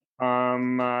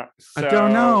I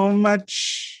don't know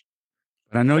much,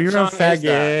 but I know you're a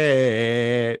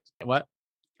faggot. What?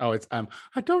 Oh, it's I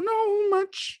don't know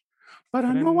much, but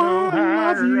I know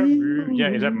I love you. Yeah,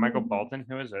 is that Michael Bolton?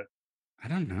 Who is it? I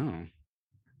don't know.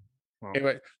 Well,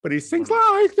 Anyway, but he sings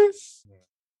like this.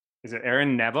 Is it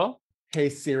Aaron Neville? Hey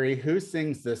Siri, who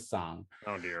sings this song?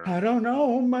 Oh dear. I don't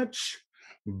know much,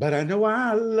 but I know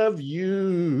I love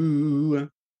you.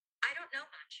 I don't know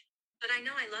much, but I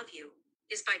know I love you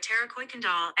is by Tara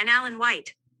Kuykendall and Alan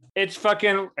White. It's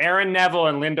fucking Aaron Neville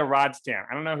and Linda Rodstand.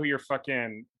 I don't know who you're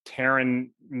fucking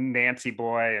Taryn Nancy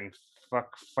boy and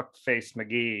fuck face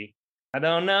McGee. I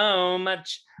don't know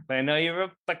much, but I know you're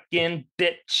a fucking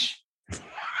bitch. It's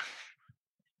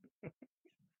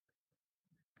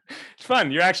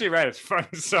fun. You're actually right. It's a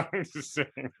fun song to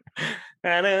sing.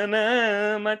 I don't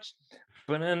know much,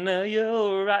 but I know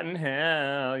you're rotten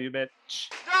hell, you bitch.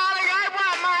 Darling, I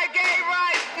want my gay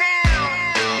rights now.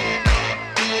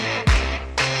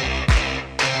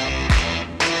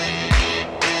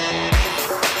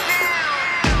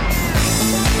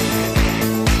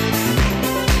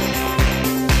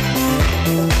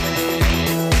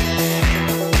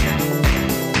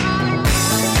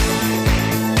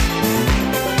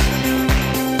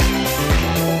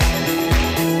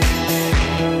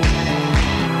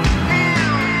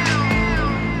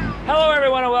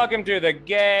 Welcome to the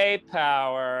Gay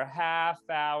Power Half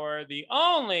Hour, the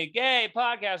only gay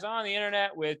podcast on the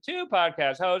internet with two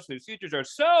podcast hosts whose futures are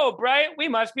so bright we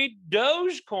must be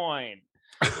Dogecoin.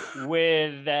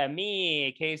 With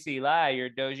me, Casey Lai, your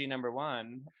Doji number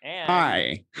one. And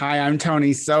Hi, I'm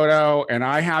Tony Soto, and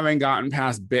I haven't gotten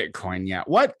past Bitcoin yet.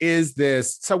 What is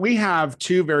this? So we have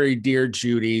two very dear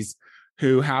Judys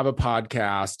who have a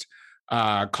podcast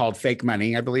called Fake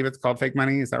Money. I believe it's called Fake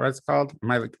Money. Is that what it's called?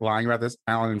 Am I lying about this?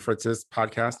 Alan and Fritz's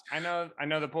podcast. I know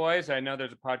the boys. I know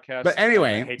there's a podcast. But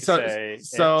anyway,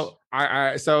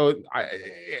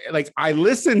 I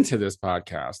listen to this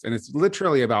podcast, and it's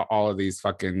literally about all of these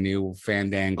fucking new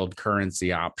fandangled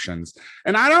currency options.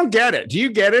 And I don't get it. Do you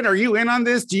get it? Are you in on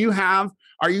this? Are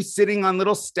you sitting on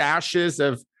little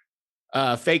stashes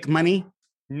of fake money?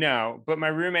 No, but my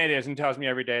roommate is and tells me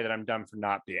every day that I'm dumb for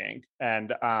not being.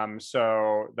 And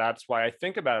so that's why I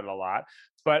think about it a lot.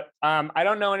 But I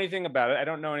don't know anything about it. I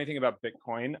don't know anything about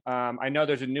Bitcoin. I know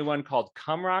there's a new one called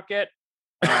Cum Rocket.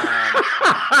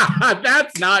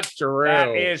 That's not true.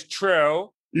 That is true.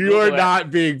 You're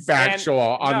not being factual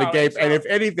on the gay. And if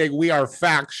anything, we are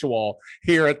factual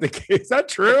here at the gay. Is that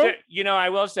true? You know, I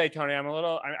will say, Tony,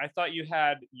 I thought you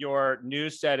had your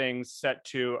news settings set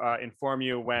to inform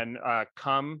you when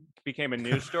cum became a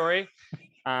news story.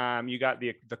 You got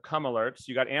the cum alerts,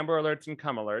 you got Amber alerts and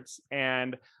cum alerts,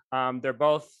 and they're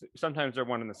both, sometimes they're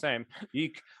one and the same.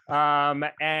 Eek.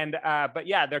 But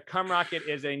yeah, their cum rocket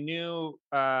is a new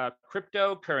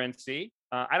cryptocurrency.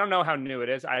 I don't know how new it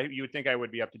is. You would think I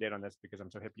would be up to date on this because I'm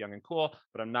so hip, young, and cool,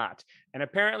 but I'm not. And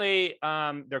apparently,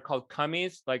 they're called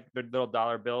cummies, like the little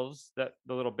dollar bills, the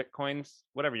little bitcoins,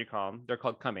 whatever you call them. They're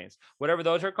called cummies. Whatever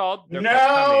those are called. They're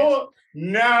called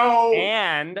cummies.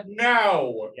 And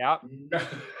no. Yeah. No.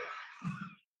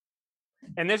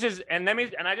 And I just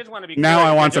want to be. Now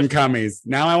I want some cummies.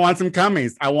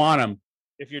 I want them.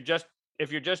 If you're just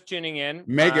tuning in,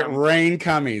 make it rain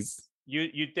cummies.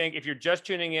 You'd think if you're just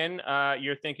tuning in,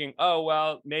 you're thinking, oh,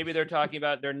 well, maybe they're talking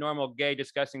about their normal gay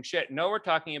discussing shit. No, we're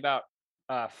talking about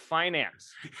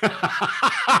finance. We're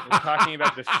talking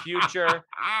about the future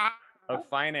of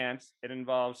finance. It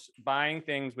involves buying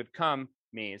things with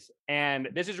cummies. And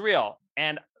this is real.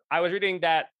 And I was reading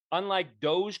that unlike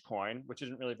Dogecoin, which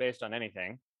isn't really based on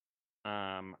anything,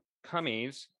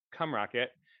 cummies, cum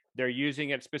rocket, they're using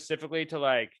it specifically to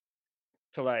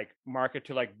market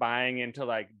to buying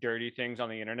into dirty things on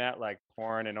the internet, like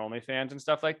porn and OnlyFans and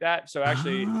stuff like that. So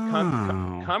actually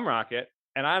cum rocket,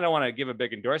 and I don't want to give a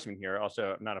big endorsement here.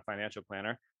 Also, I'm not a financial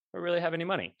planner or really have any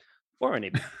money or any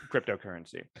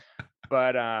cryptocurrency,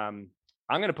 but I'm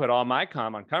going to put all my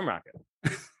cum on cum rocket.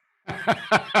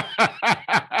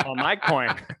 All my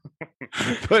coin.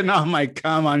 Putting all my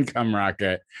cum on cum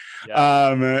rocket.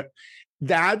 Yeah.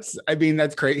 That's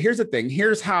great. Here's the thing.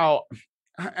 Here's how.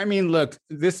 I mean, look,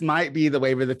 this might be the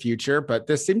wave of the future, but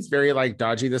this seems very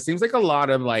dodgy. This seems like a lot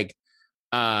of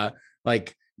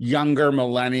younger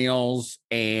millennials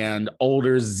and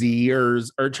older Zers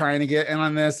are trying to get in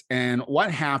on this. And what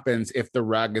happens if the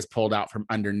rug is pulled out from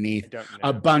underneath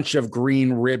a bunch of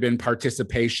green ribbon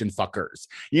participation fuckers?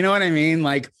 You know what I mean?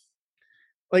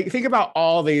 like think about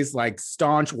all these like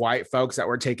staunch white folks that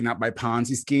were taken up by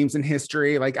Ponzi schemes in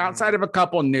history, like outside of a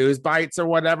couple news bites or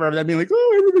whatever, they'd be like,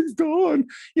 oh, everything's gone.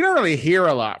 You don't really hear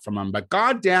a lot from them, but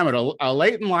God damn it, a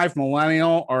late in life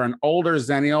millennial or an older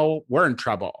zennial, we're in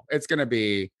trouble. It's going to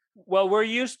be. Well, we're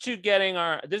used to getting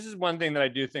this is one thing that I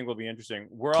do think will be interesting.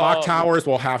 Clock towers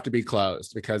will have to be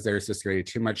closed because there's just going to be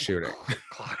too much shooting.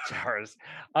 Clock towers.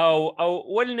 Oh,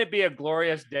 wouldn't it be a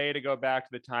glorious day to go back to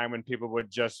the time when people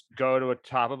would just go to the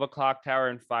top of a clock tower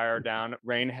and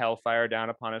rain hellfire down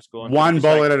upon a school? One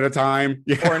bullet at a time.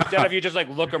 Yeah. Or instead of you just like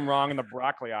look them wrong in the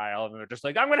broccoli aisle and they're just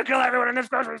like, I'm going to kill everyone in this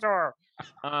grocery store.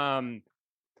 I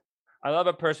love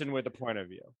a person with a point of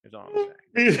view, is all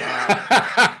I'm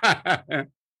saying.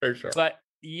 For sure. But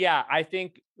yeah, I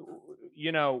think,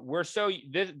 we're so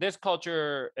this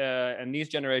culture and these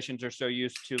generations are so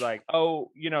used to like, oh,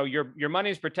 your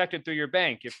money's protected through your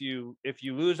bank. If you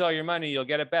lose all your money, you'll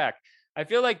get it back. I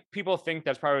feel like people think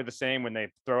that's probably the same when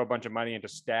they throw a bunch of money into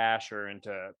Stash or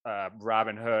into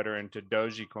Robinhood or into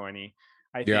Dogecoin.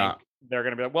 I think they're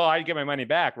going to be like, well, I get my money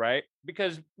back, right?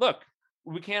 Because look,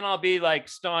 we can't all be like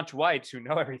staunch whites who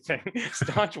know everything.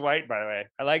 Staunch white, by the way.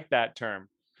 I like that term.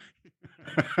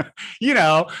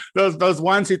 Those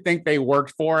ones who think they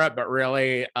worked for it, but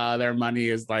really their money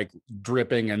is like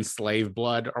dripping in slave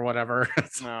blood or whatever.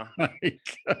 No. Like,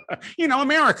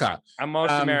 America.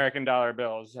 Most American dollar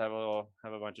bills have a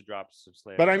bunch of drops of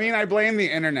slave. But I mean, I blame the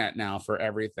internet now for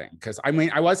everything because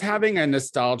I was having a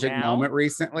nostalgic moment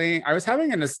recently.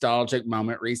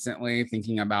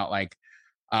 Thinking about like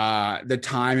the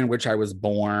time in which I was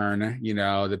born,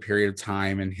 the period of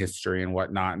time in history and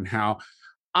whatnot, and how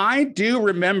I do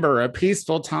remember a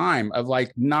peaceful time of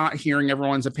like not hearing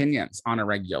everyone's opinions on a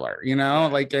regular,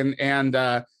 like, and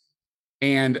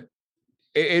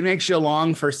it makes you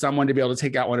long for someone to be able to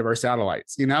take out one of our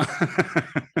satellites,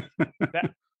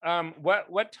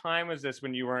 What time was this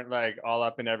when you weren't like all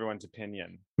up in everyone's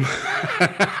opinion?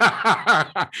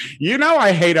 I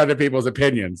hate other people's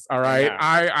opinions. All right.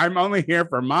 Yeah. I'm only here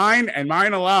for mine and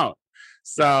mine alone.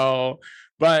 So,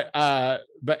 but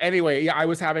anyway, yeah, I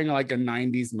was having like a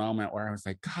 90s moment where I was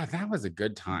like, God, that was a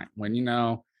good time when,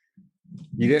 you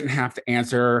didn't have to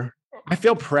answer. I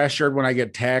feel pressured when I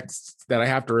get texts that I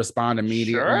have to respond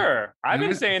immediately. Sure. I've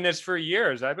been saying this for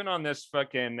years. I've been on this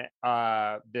fucking,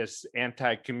 this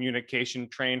anti-communication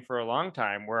train for a long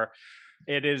time where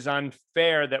it is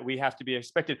unfair that we have to be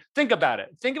expected. Think about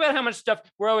it. Think about how much stuff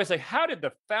we're always like, how did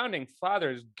the founding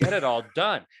fathers get it all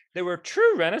done? They were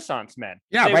true Renaissance men.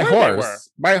 Yeah, by horse,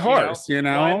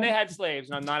 and they had slaves,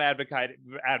 and I'm not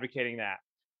advocating that.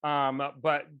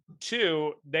 But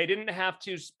two, they didn't have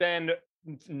to spend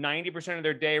 90% of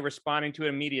their day responding to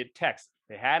immediate text.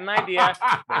 They had an idea,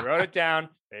 they wrote it down,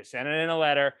 they sent it in a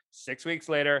letter. 6 weeks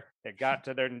later, it got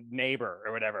to their neighbor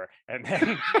or whatever. And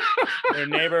then their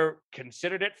neighbor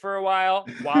considered it for a while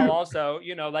also,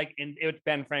 it was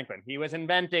Ben Franklin. He was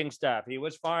inventing stuff. He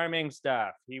was farming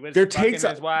stuff. He was fucking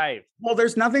his wife. Well,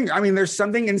 there's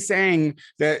something in saying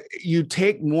that you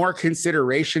take more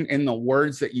consideration in the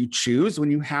words that you choose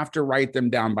when you have to write them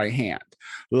down by hand.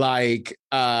 Like,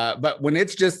 but when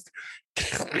it's just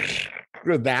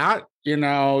that,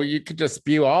 you could just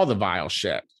spew all the vile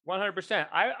shit. 100%.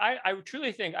 I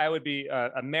truly think I would be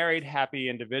a married, happy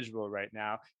individual right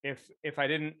now if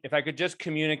I could just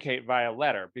communicate via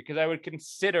letter, because I would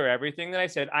consider everything that I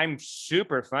said. I'm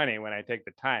super funny when I take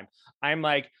the time. I'm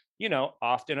like,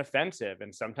 often offensive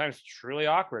and sometimes truly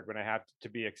awkward when I have to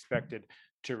be expected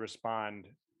to respond.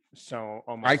 So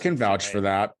almost I can vouch for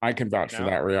that. I can vouch for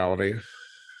that reality.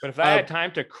 But if I had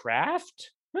time to craft.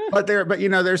 But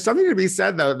there's something to be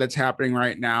said though that's happening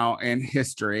right now in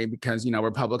history because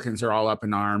Republicans are all up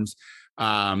in arms.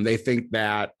 They think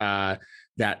that that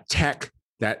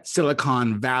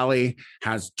Silicon Valley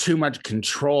has too much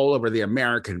control over the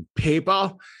American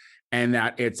people, and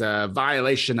that it's a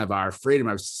violation of our freedom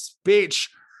of speech.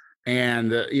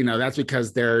 And that's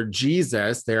because their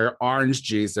orange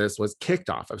Jesus, was kicked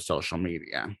off of social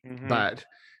media. Mm-hmm. But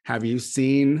have you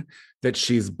seen that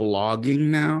she's blogging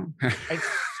now?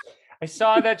 I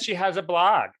saw that she has a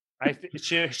blog.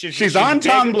 She's on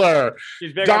Tumblr.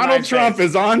 Donald Trump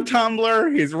is on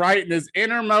Tumblr. He's writing his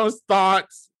innermost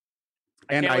thoughts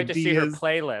and can't ideas. Wait to see her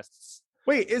playlists.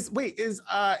 Wait,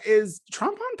 is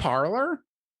Trump on Parler?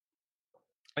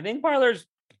 I think Parler's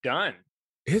done.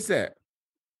 Is it?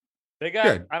 They got.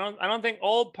 Good. I don't think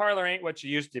old Parler ain't what she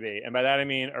used to be, and by that I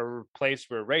mean a place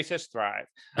where racists thrive.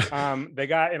 They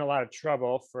got in a lot of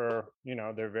trouble for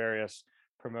their various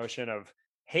promotion of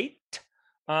hate.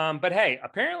 But hey,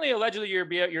 apparently, allegedly,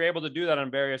 you're able to do that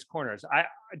on various corners.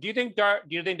 Do you think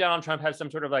Donald Trump has some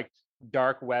sort of like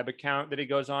dark web account that he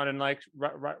goes on and like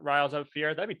riles up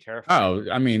fear? That'd be terrifying. Oh,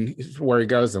 I mean, where he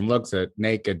goes and looks at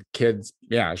naked kids.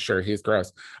 Yeah, sure, he's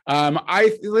gross. I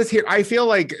feel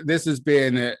like this is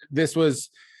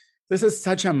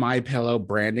such a My Pillow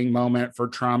branding moment for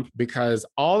Trump, because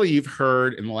all you've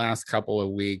heard in the last couple of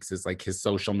weeks is like his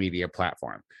social media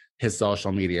platform.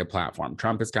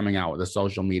 Trump is coming out with a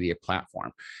social media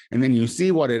platform. And then you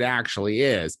see what it actually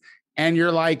is. And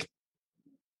you're like,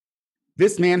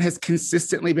 this man has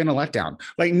consistently been a letdown.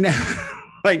 Like, no,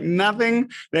 like nothing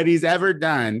that he's ever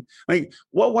done. Like,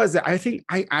 what was it? I think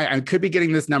I could be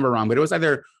getting this number wrong, but it was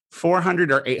either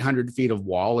 400 or 800 feet of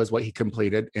wall is what he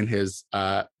completed in his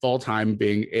full time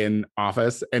being in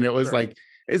office. And it was Sure.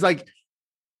 it's like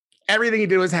everything he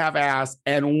did was half-assed.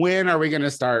 And when are we going to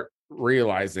start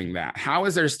realizing that? How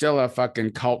is there still a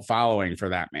fucking cult following for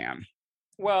that man?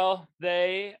 Well,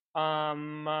 they,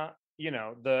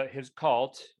 his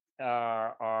cult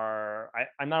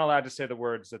I'm not allowed to say the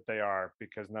words that they are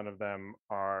because none of them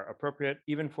are appropriate,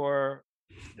 even for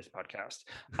this podcast.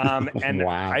 And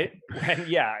wow.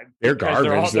 they're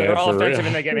garbage. They're all offensive real.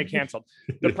 and they get me canceled.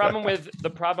 I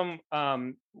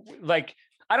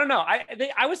don't know.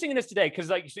 I was thinking this today because,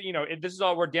 like, so, this is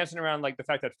all we're dancing around, like the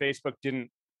fact that Facebook didn't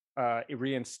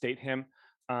reinstate him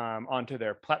onto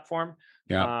their platform.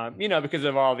 Yeah. Because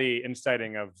of all the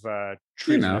inciting of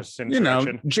treasonous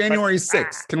insurrection. January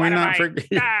 6th. Can we not forget?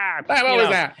 What was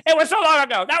that? It was so long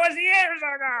ago. That was years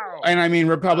ago. And I mean,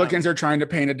 Republicans are trying to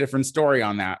paint a different story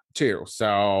on that too.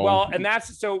 So well, and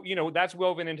that's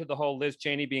woven into the whole Liz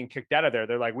Cheney being kicked out of there.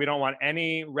 They're like, we don't want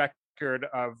any record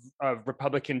of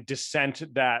Republican dissent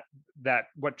that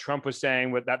what Trump was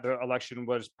saying with that the election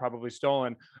was probably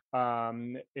stolen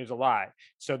is a lie.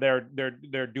 So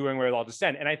they're doing where they'll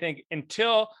dissent. And I think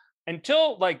until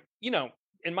like,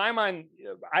 in my mind,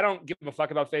 I don't give a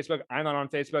fuck about Facebook. I'm not on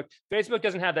Facebook. Facebook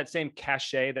doesn't have that same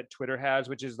cachet that Twitter has,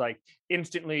 which is like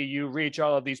instantly you reach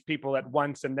all of these people at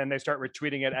once and then they start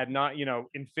retweeting it at not,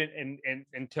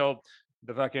 until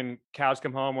the fucking cows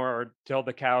come home or till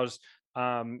the cows,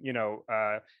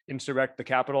 insurrect the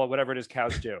Capitol, whatever it is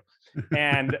cows do.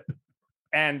 And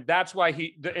that's why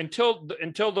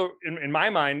in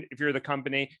my mind, if you're the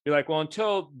company, you're like, well,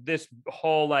 until this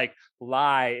whole like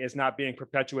lie is not being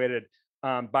perpetuated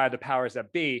by the powers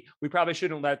that be, we probably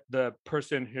shouldn't let the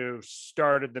person who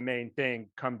started the main thing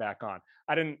come back on.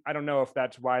 I don't know if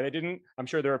that's why they didn't. I'm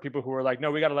sure there are people who are like,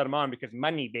 no, we got to let him on because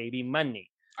money, baby, money.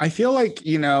 I feel like,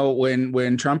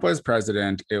 when Trump was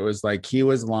president, it was like he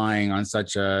was lying on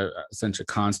such a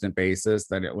constant basis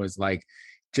that it was like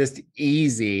just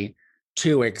easy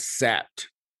to accept.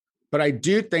 But I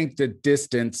do think the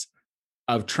distance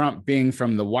of Trump being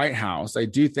from the White House, I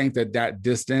do think that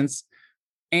distance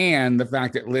and the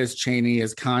fact that Liz Cheney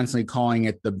is constantly calling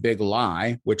it the big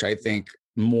lie, which I think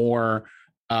more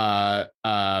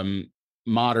moderate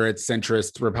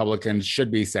centrist Republicans should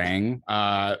be saying,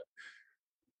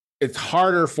 it's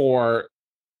harder for,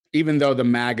 even though the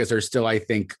MAGAs are still, I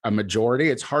think, a majority,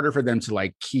 it's harder for them to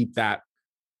like keep that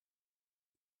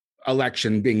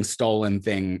election being stolen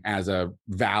thing as a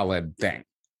valid thing.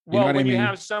 Well, when you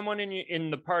have someone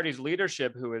in the party's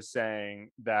leadership who is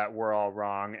saying that we're all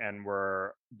wrong and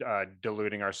we're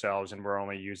deluding ourselves and we're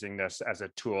only using this as a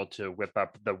tool to whip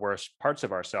up the worst parts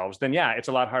of ourselves, then yeah, it's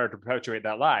a lot harder to perpetuate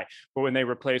that lie. But when they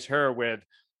replace her with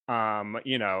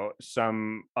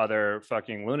some other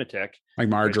fucking lunatic like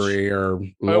Marjorie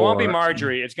it won't be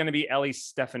Marjorie. It's going to be Ellie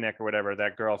Stefanik or whatever,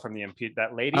 that girl from the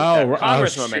that lady, that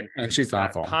congresswoman. She's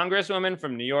awful. Congresswoman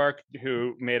from New York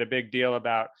who made a big deal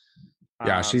about.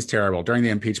 Yeah, she's terrible. During the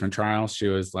impeachment trial, she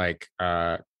was like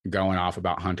going off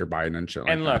about Hunter Biden and shit.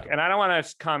 And look, and I don't want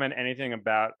to comment anything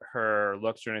about her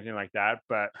looks or anything like that,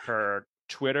 but her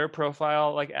Twitter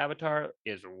profile, like avatar,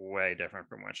 is way different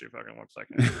from what she fucking looks like.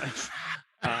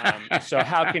 So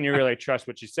how can you really trust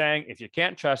what she's saying if you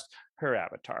can't trust her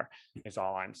avatar? Is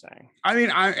all I'm saying. I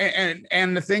mean,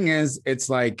 and the thing is, it's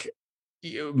like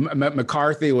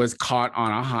McCarthy was caught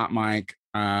on a hot mic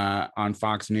on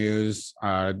Fox News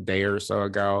a day or so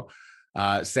ago,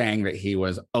 saying that he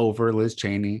was over Liz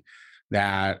Cheney,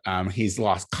 that he's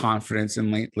lost confidence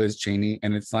in Liz Cheney,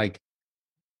 and it's like,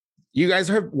 you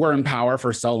guys were in power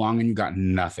for so long and you got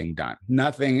nothing done.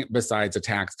 Nothing besides a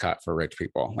tax cut for rich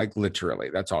people. Like literally,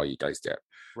 that's all you guys did.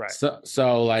 Right.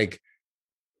 So like,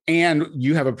 and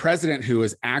you have a president who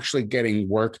is actually getting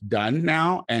work done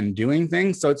now and doing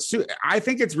things. So I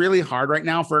think it's really hard right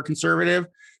now for a conservative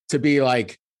to be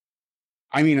like,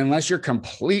 I mean, unless you're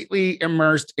completely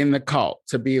immersed in the cult,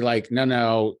 to be like,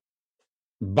 no,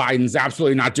 Biden's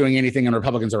absolutely not doing anything and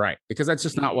Republicans are right, because that's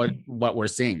just not what we're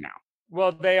seeing now.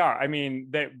 Well, they are. I mean,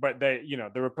 the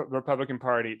Republican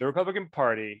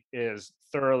Party is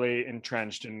thoroughly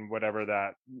entrenched in whatever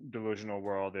that delusional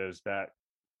world is that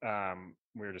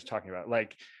we were just talking about.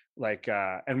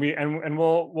 And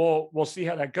we'll see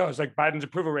how that goes. Like Biden's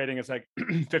approval rating is like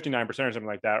 59% or something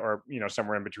like that, or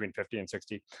somewhere in between 50 and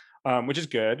 60, which is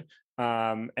good.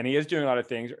 And he is doing a lot of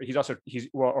things.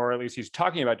 Or at least he's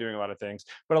talking about doing a lot of things.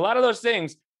 But a lot of those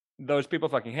things, those people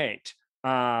fucking hate.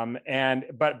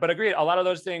 But agreed, a lot of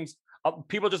those things,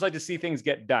 people just like to see things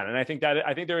get done, and I think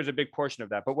there is a big portion of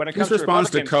that. But when it comes his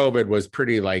response to COVID was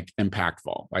pretty like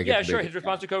impactful. Like, yeah, sure, his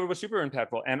response to COVID was super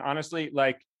impactful, and honestly,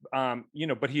 like,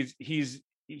 but he's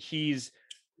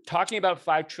talking about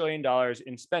 $5 trillion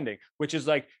in spending, which is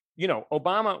like, when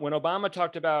Obama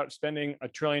talked about spending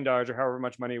 $1 trillion or however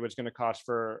much money it was going to cost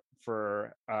for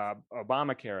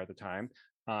Obamacare at the time,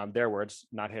 their words,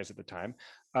 not his at the time.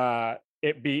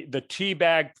 The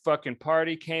teabag fucking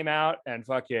party came out and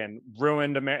fucking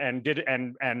ruined and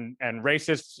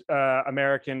racist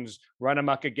Americans run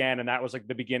amok again, and that was like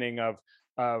the beginning of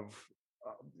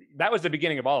that was the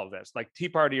beginning of all of this. Like Tea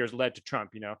Partiers led to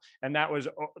Trump, and that was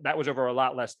over a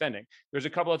lot less spending. There's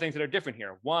a couple of things that are different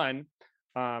here. One,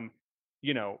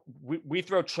 we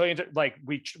throw trillions, like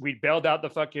we bailed out the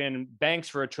fucking banks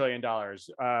for $1 trillion.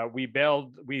 We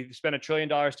spent $1 trillion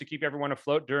to keep everyone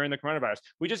afloat during the coronavirus.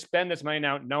 We just spend this money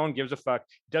now. No one gives a fuck.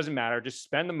 It doesn't matter. Just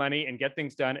spend the money and get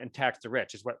things done and tax the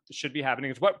rich is what should be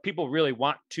happening. It's what people really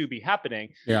want to be happening.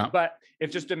 Yeah. But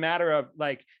it's just a matter of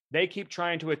like, they keep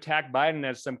trying to attack Biden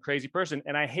as some crazy person.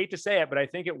 And I hate to say it, but I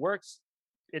think it works.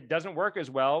 It doesn't work as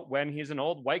well when he's an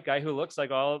old white guy who looks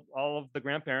like all of the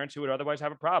grandparents who would otherwise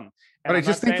have a problem. And but I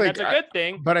just think like, that's a good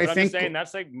thing. But I I'm think saying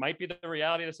that's like might be the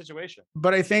reality of the situation.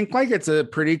 But I think like it's a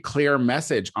pretty clear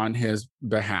message on his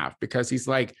behalf, because he's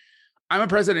like, I'm a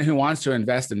president who wants to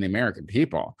invest in the American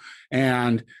people.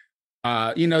 And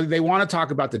they want to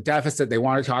talk about the deficit. They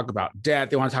want to talk about debt.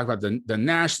 They want to talk about the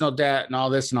national debt and all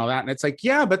this and all that. And it's like,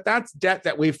 yeah, but that's debt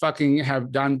that we fucking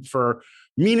have done for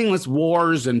meaningless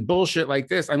wars and bullshit like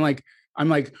this. I'm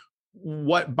like,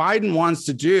 what Biden wants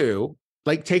to do,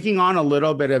 like taking on a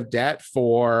little bit of debt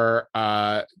for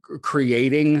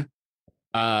creating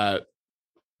an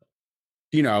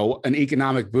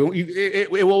economic boom. It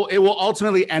will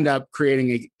ultimately end up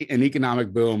creating an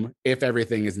economic boom if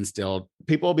everything is instilled.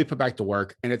 People will be put back to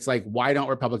work. And it's like, why don't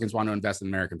Republicans want to invest in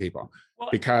American people? Well,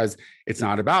 because it's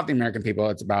not about the American people.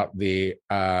 It's about the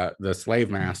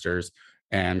slave masters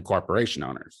and corporation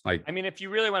owners. Like, I mean, if you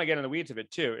really want to get in the weeds of it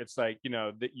too, it's like,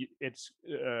 it's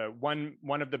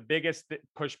one of the biggest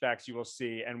pushbacks you will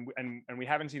see, and we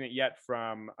haven't seen it yet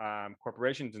from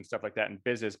corporations and stuff like that in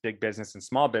business, big business and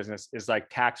small business, is like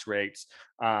tax rates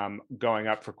going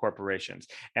up for corporations.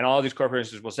 And all of these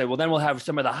corporations will say, well, then we'll have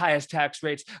some of the highest tax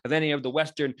rates of any of the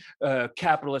Western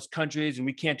capitalist countries, and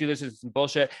we can't do this. It's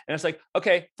bullshit. And it's like,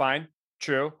 okay, fine,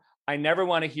 true. I never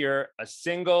want to hear a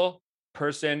single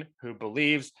person who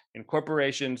believes in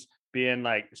corporations being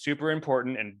like super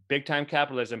important and big time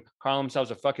capitalism call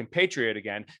themselves a fucking patriot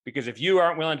again, because if you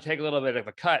aren't willing to take a little bit of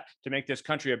a cut to make this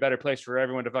country a better place for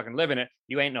everyone to fucking live in it,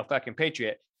 you ain't no fucking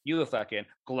patriot. You a fucking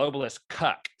globalist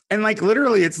cuck. And like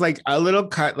literally, it's like a little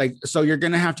cut. Like, so you're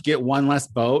gonna have to get one less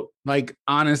boat. Like,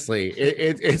 honestly,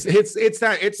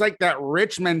 it's like that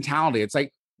rich mentality. It's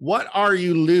like, what are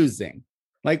you losing?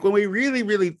 Like, when we really,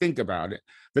 really think about it,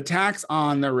 the tax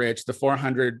on the rich, the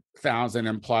 400,000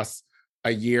 and plus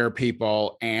a year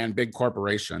people and big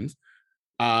corporations,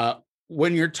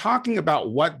 when you're talking about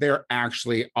what they're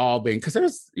actually all being, because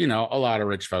there's a lot of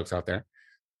rich folks out there,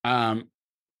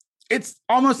 it's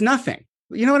almost nothing.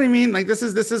 You know what I mean? Like, this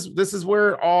is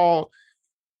where all,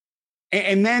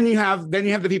 and then you have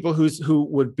the people who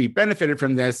would be benefited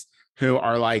from this, who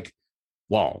are like,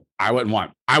 well, I wouldn't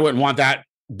want that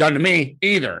done to me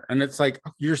either. And it's like,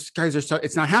 your guys are so,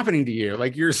 it's not happening to you.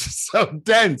 Like, you're so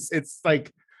dense. It's like,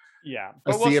 yeah,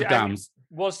 a sea of dumbs.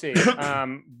 We'll see.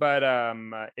 But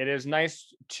it is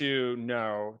nice to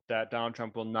know that Donald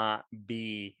Trump will not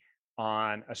be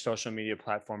on a social media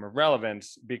platform of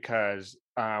relevance, because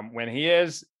when he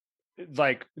is,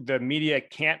 like, the media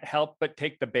can't help but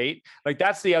take the bait. Like,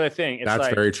 that's the other thing. It's that's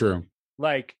like, very true.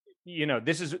 Like,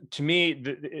 this is, to me,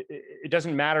 it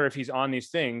doesn't matter if he's on these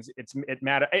things.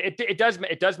 It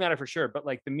does matter for sure. But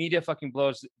like, the media fucking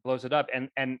blows it up.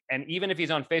 And even if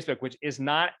he's on Facebook, which is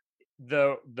not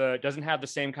doesn't have the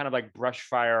same kind of like brush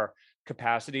fire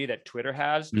capacity that Twitter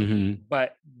has,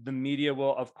 but the media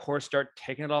will of course start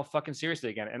taking it all fucking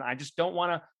seriously again. And I just don't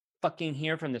want to fucking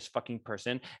hear from this fucking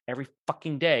person every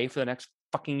fucking day for the next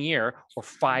fucking year or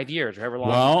 5 years, or however long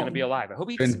he's Well, going to be alive. I hope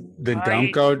he's then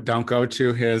don't go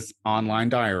to his online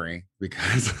diary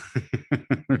because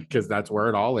because that's where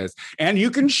it all is. And you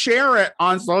can share it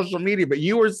on social media. But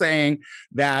you were saying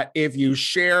that if you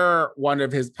share one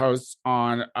of his posts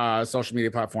on a social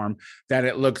media platform, that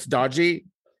it looks dodgy.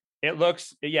 It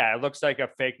looks like a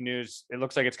fake news. It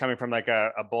looks like it's coming from like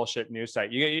a bullshit news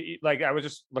site. You like, I was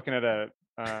just looking at a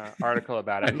article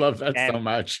about it. I love that and so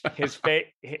much. His face,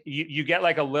 you get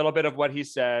like a little bit of what he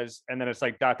says, and then it's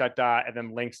like ... and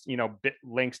then links,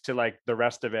 links to like the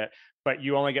rest of it. But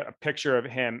you only get a picture of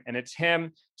him, and it's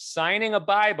him signing a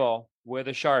Bible with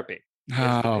a Sharpie.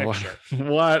 Oh,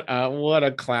 what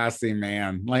a classy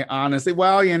man. Like, honestly,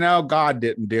 well, God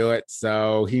didn't do it,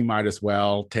 so he might as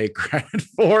well take credit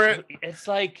for it. It's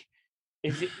like,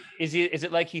 is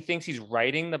it like he thinks he's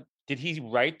writing did he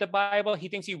write the Bible? He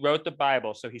thinks he wrote the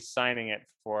Bible, so he's signing it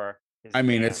for his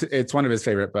fans. It's one of his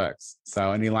favorite books.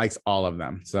 So, and he likes all of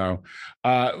them. So,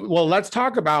 well, let's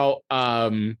talk about a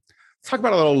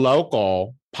little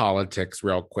local politics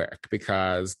real quick,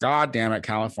 because God damn it,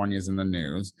 California's in the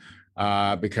news.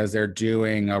 Because they're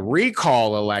doing a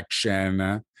recall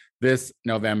election this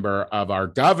November of our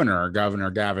Governor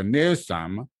Gavin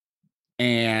Newsom.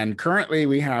 And currently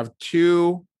we have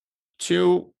two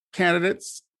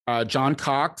candidates, John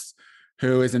Cox,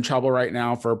 who is in trouble right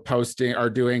now for posting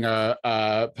or doing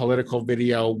a political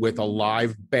video with a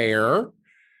live bear.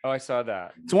 Oh, I saw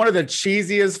that. It's one of the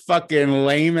cheesiest fucking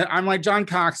lame. I'm like, John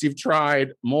Cox, you've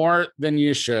tried more than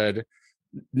you should.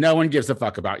 No one gives a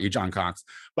fuck about you, John Cox.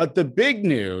 But the big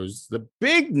news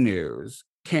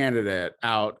candidate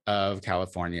out of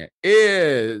California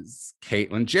is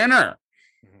Caitlyn Jenner.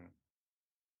 Mm-hmm.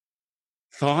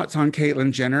 Thoughts on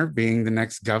Caitlyn Jenner being the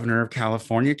next governor of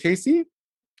California, Casey?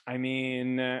 I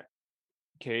mean,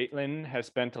 Caitlyn has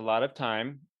spent a lot of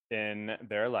time in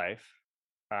their life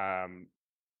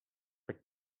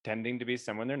pretending to be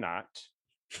someone they're not.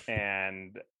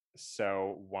 And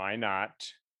so why not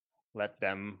let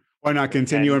them... Why not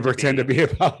continue and pretend to be a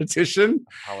politician?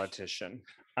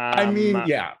 I mean,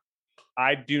 yeah.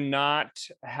 I do not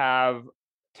have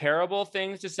terrible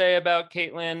things to say about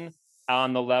Caitlyn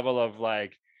on the level of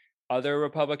like other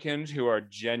Republicans who are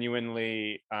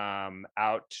genuinely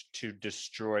out to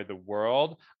destroy the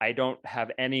world. I don't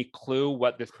have any clue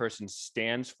what this person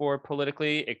stands for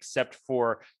politically, except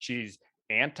for she's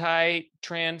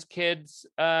anti-trans kids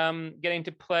getting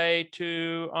to play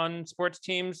on sports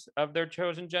teams of their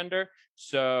chosen gender.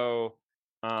 So,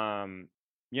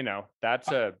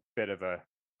 that's a bit of a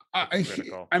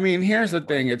critical. I mean, here's the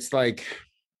thing. It's like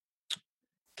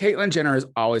Caitlyn Jenner has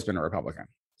always been a Republican.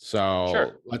 So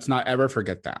sure. Let's not ever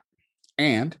forget that.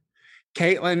 And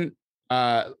Caitlyn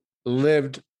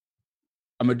lived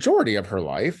a majority of her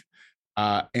life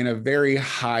in a very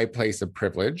high place of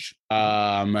privilege.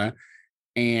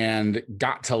 And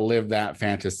got to live that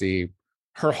fantasy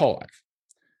her whole life.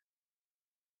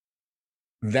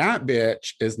 That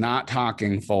bitch is not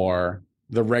talking for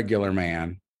the regular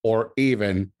man or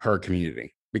even her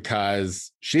community,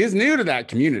 because she's new to that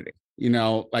community.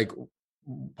 Like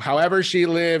however she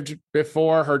lived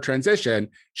before her transition,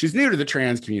 she's new to the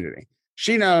trans community.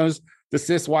 She knows the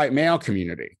cis white male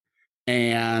community.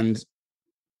 And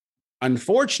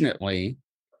unfortunately,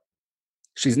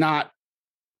 she's not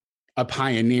a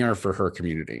pioneer for her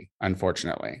community,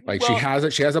 unfortunately. Like, she has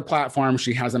a platform,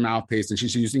 she has a mouthpiece, and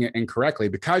she's using it incorrectly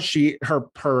because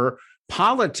her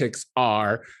politics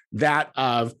are that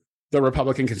of the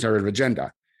Republican conservative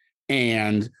agenda.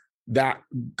 And that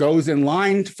goes in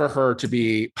line for her to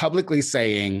be publicly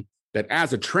saying that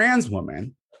as a trans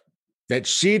woman, that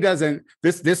she doesn't,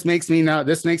 this makes me know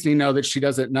that she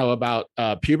doesn't know about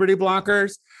puberty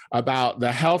blockers, about the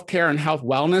healthcare and health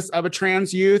wellness of a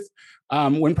trans youth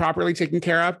when properly taken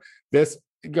care of. This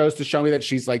goes to show me that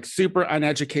she's like super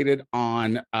uneducated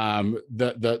on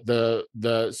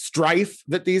the strife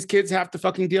that these kids have to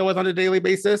fucking deal with on a daily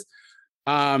basis.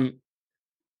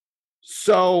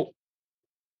 So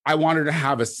I want her to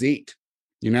have a seat.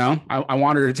 I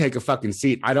want her to take a fucking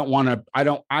seat. I don't want.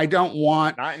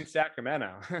 Not in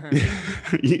Sacramento.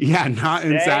 Yeah, not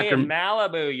in Sacramento. In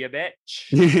Malibu, you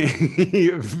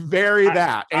bitch. Very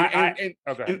that.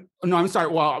 Okay. No, I'm sorry.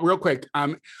 Well, real quick.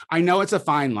 I know it's a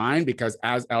fine line because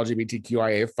as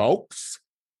LGBTQIA folks,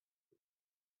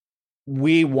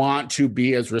 we want to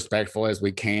be as respectful as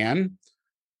we can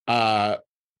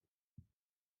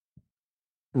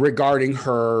regarding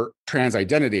her trans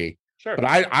identity. Sure. But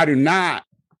I do not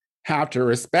have to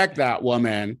respect that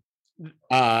woman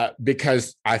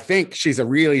because I think she's a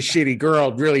really shitty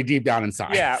girl, really deep down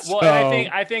inside. Yeah, well, and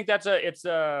I think that's it's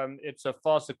a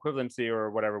false equivalency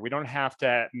or whatever. We don't have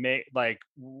to make like.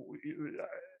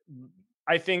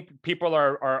 I think people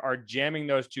are jamming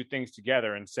those two things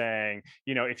together and saying,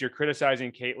 if you're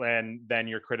criticizing Caitlyn, then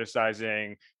you're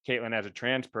criticizing Caitlyn as a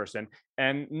trans person.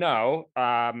 And no,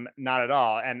 not at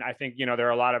all. And I think, there are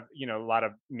a lot of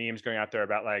memes going out there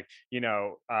about like,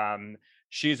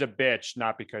 she's a bitch,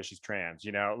 not because she's trans,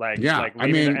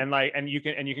 and you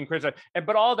can criticize.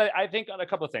 But all that, I think on a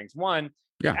couple of things. One,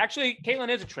 actually, Caitlyn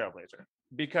is a trailblazer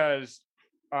because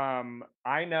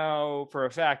I know for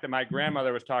a fact that my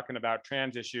grandmother was talking about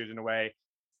trans issues in a way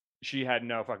she had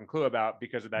no fucking clue about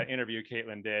because of that interview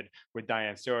Caitlyn did with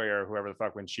Diane Sawyer or whoever the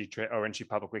fuck when she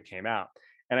publicly came out.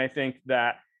 And I think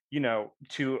that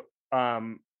to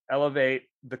elevate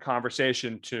the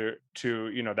conversation to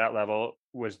that level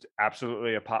was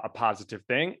absolutely a positive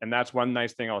thing, and that's one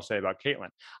nice thing I'll say about Caitlyn.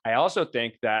 I also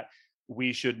think that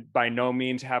we should by no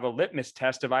means have a litmus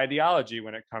test of ideology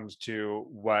when it comes to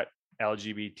what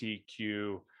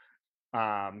LGBTQ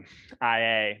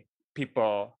IA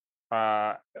people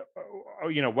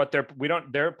what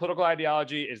their political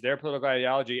ideology is their political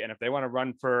ideology, and if they want to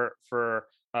run for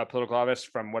political office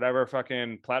from whatever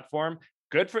fucking platform,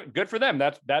 good for them.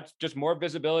 That's just more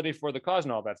visibility for the cause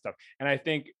and all that stuff. And I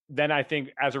think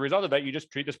as a result of that, you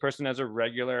just treat this person as a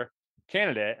regular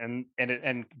candidate. And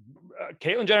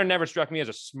Caitlyn Jenner never struck me as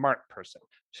a smart person.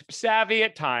 Savvy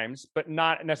at times, but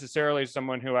not necessarily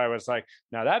someone who I was like,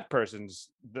 now that person's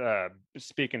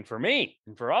speaking for me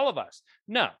and for all of us.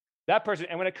 No, that person.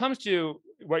 And when it comes to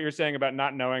what you're saying about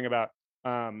not knowing about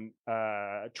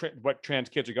what trans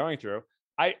kids are going through,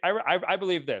 I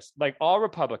believe this. Like all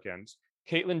Republicans,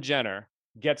 Caitlyn Jenner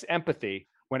gets empathy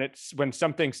when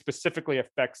something specifically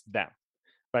affects them.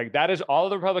 Like that is all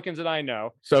of the Republicans that I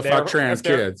know. So fuck trans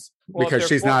kids because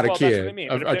she's not a kid,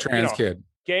 a trans kid.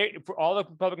 Gay, for all the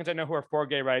Republicans I know who are for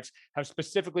gay rights have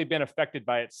specifically been affected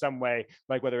by it some way,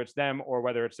 like whether it's them or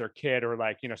whether it's their kid or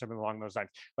like something along those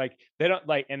lines. Like they don't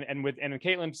like and in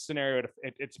Caitlyn's scenario,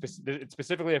 it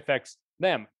specifically affects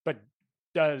them. But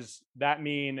does that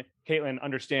mean Caitlyn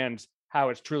understands how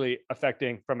it's truly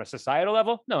affecting from a societal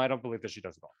level? No, I don't believe that she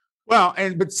does at all. Well,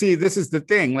 but see, this is the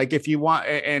thing. Like, if you want,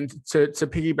 and to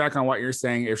piggyback on what you're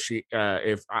saying, if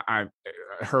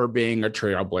her being a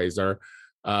trailblazer,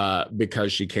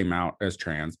 because she came out as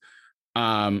trans,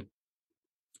 then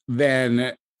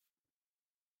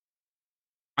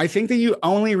I think that you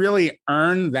only really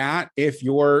earn that if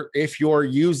you're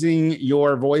using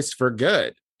your voice for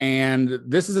good. And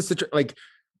this is a situation like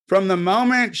from the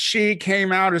moment she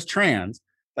came out as trans,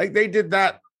 like they did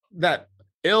that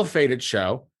ill-fated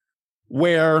show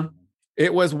where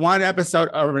it was one episode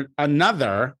of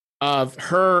another of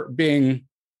her being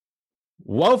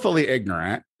woefully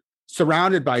ignorant,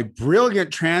 surrounded by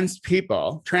brilliant trans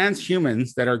people, trans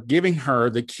humans that are giving her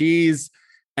the keys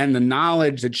and the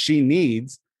knowledge that she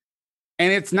needs,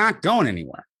 and it's not going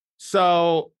anywhere.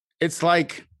 So it's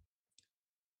like,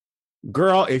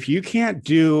 girl, if you can't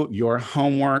do your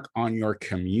homework on your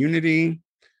community,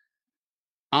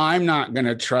 I'm not going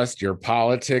to trust your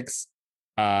politics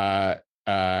as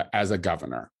a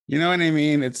governor. You know what I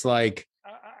mean? It's like,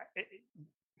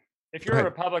 if you're a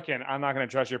Republican, I'm not going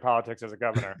to trust your politics as a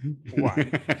governor. One.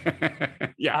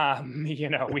 Yeah.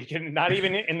 We can not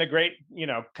even in the great,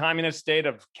 communist state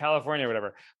of California or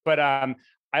whatever. But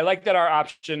I like that our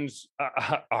options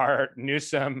are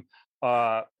Newsom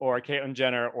or Caitlyn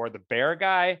Jenner or the bear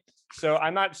guy. So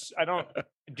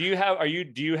do you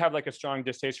have like a strong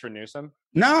distaste for Newsom?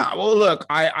 No. Well, look,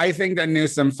 I think that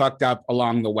Newsom fucked up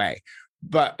along the way,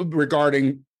 but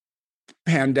regarding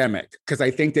pandemic, because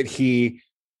I think he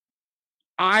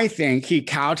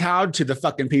kowtowed to the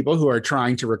fucking people who are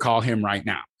trying to recall him right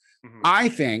now. Mm-hmm. I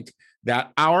think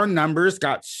that our numbers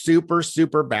got super,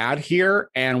 super bad here,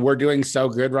 and we're doing so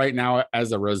good right now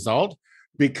as a result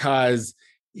because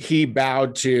he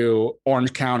bowed to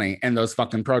Orange County and those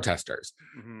fucking protesters.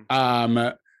 Mm-hmm.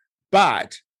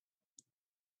 But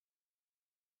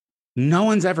no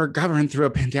one's ever governed through a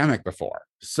pandemic before.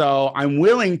 So I'm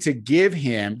willing to give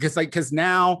him, because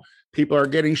now people are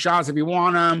getting shots if you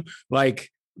want them, like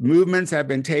movements have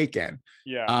been taken.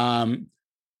 Yeah.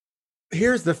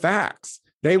 Here's the facts.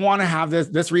 They want to have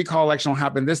this recall election will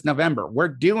happen this November. We're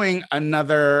doing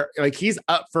another, like he's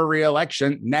up for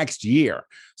re-election next year.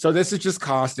 So this is just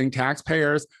costing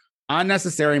taxpayers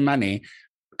unnecessary money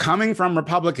coming from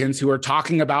Republicans who are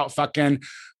talking about fucking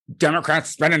Democrats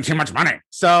spending too much money.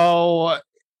 So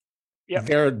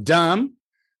They're dumb.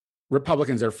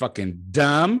 Republicans are fucking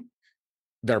dumb.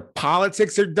 their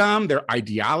politics are dumb, their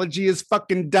ideology is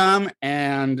fucking dumb,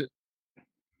 and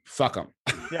fuck them.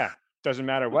 Yeah. Doesn't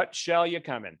matter what shell you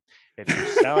come in. If you're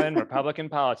selling Republican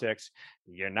politics,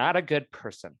 you're not a good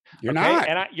person. You're not.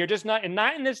 And you're just not, and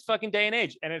not in this fucking day and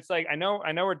age. And it's like, I know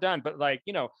we're done, but like,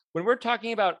 you know, when we're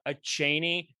talking about a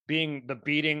Cheney being the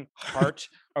beating heart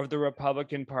of the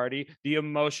Republican Party, the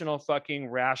emotional fucking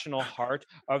rational heart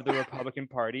of the Republican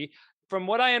Party, from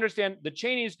what I understand, the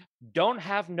Cheneys don't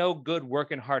have no good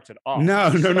working hearts at all. No.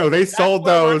 They sold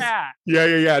those.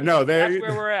 Yeah. No, that's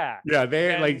where we're at. Yeah,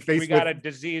 we got a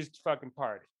diseased fucking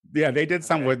party. Yeah, they did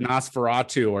something with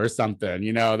Nosferatu or something.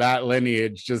 You know, that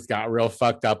lineage just got real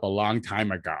fucked up a long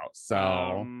time ago.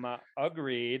 So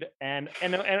agreed. And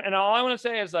all I want to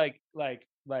say is like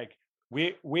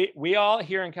we all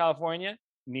here in California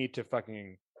need to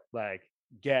fucking like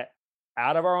get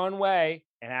out of our own way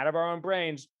and out of our own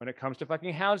brains when it comes to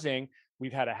fucking housing.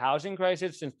 We've had a housing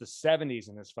crisis since the 70s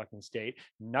in this fucking state.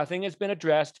 Nothing has been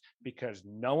addressed because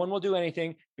no one will do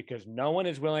anything, because no one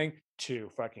is willing to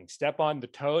fucking step on the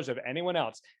toes of anyone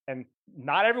else. And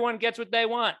not everyone gets what they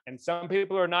want. And some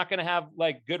people are not going to have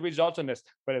like good results on this.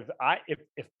 But if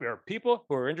there are people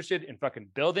who are interested in fucking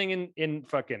building in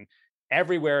fucking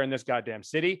everywhere in this goddamn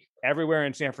city, everywhere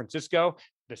in San Francisco,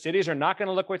 the cities are not going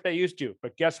to look what they used to.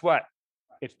 But guess what?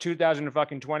 It's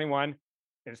 2021.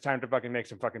 It's time to fucking make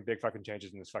some fucking big fucking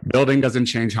changes in this fucking building doesn't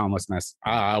change homelessness.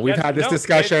 We've had this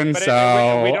discussion.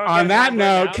 So on that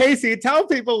note, right, Casey, tell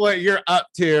people what you're up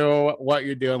to, what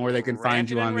you're doing, where they can find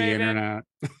you on the internet.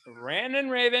 Ranting and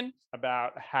raving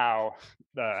about how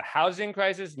the housing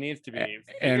crisis needs to be.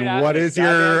 And what is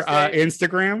your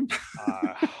Instagram?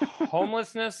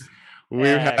 Homelessness. We've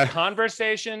had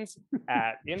conversations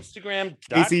at Instagram.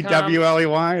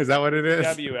 KCWLEY, is that what it is?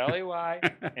 WLEY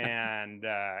and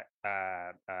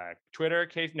Twitter.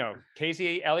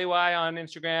 Casey LEY on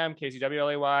Instagram,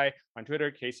 KCWLEY on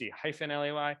Twitter,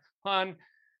 Casey-LEY on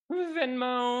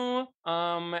Venmo.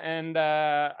 And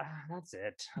that's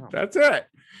it. That's it.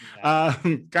 Yeah.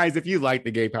 Guys, if you like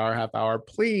the Gay Power Half Hour,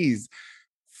 please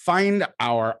find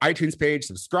our iTunes page,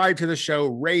 subscribe to the show,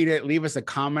 rate it, leave us a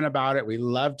comment about it. We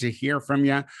love to hear from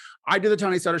you. I do the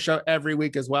Tony Soto Show every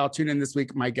week as well. Tune in this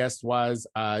week. My guest was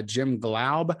Jim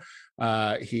Glaub.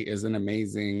 He is an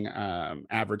amazing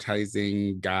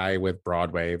advertising guy with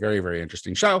Broadway. Very, very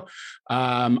interesting show.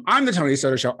 I'm the Tony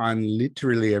Soto Show on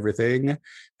literally everything.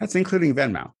 That's including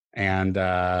Venmo. And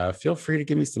feel free to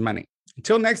give me some money.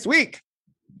 Until next week.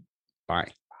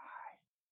 Bye.